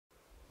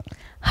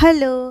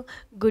Hello,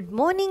 good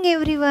morning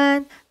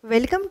everyone.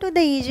 Welcome to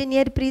the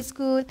Junior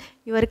Preschool.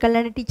 Your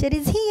Kalyani teacher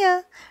is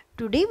here.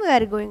 Today we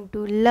are going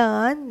to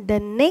learn the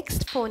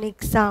next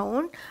phonic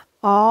sound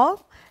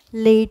of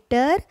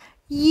letter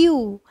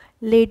U.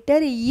 Letter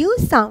U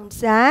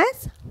sounds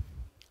as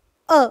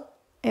A.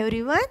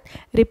 Everyone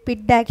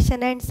repeat the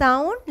action and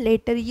sound.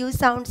 Letter U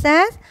sounds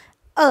as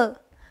A.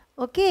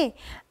 Okay.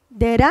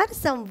 There are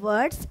some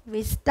words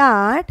which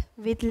start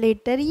with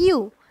letter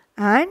U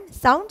and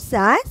sounds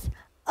as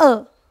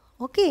A.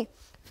 Okay.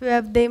 Few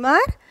of them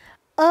are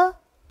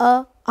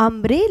a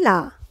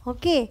umbrella.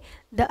 Okay.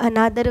 The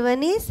another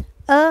one is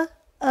a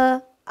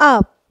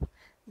up.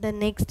 The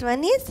next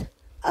one is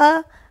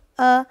a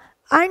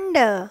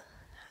under.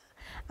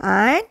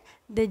 And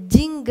the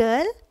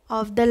jingle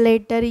of the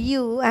letter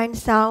U and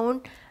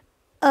sound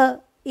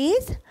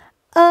is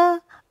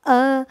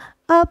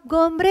up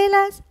go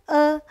umbrellas,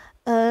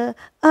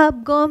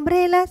 up go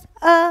umbrellas,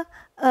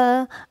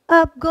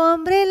 up go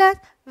umbrellas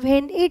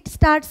when it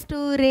starts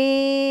to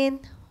rain.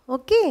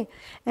 Okay,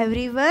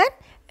 everyone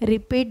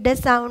repeat the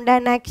sound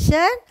and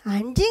action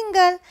and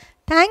jingle.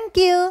 Thank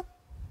you.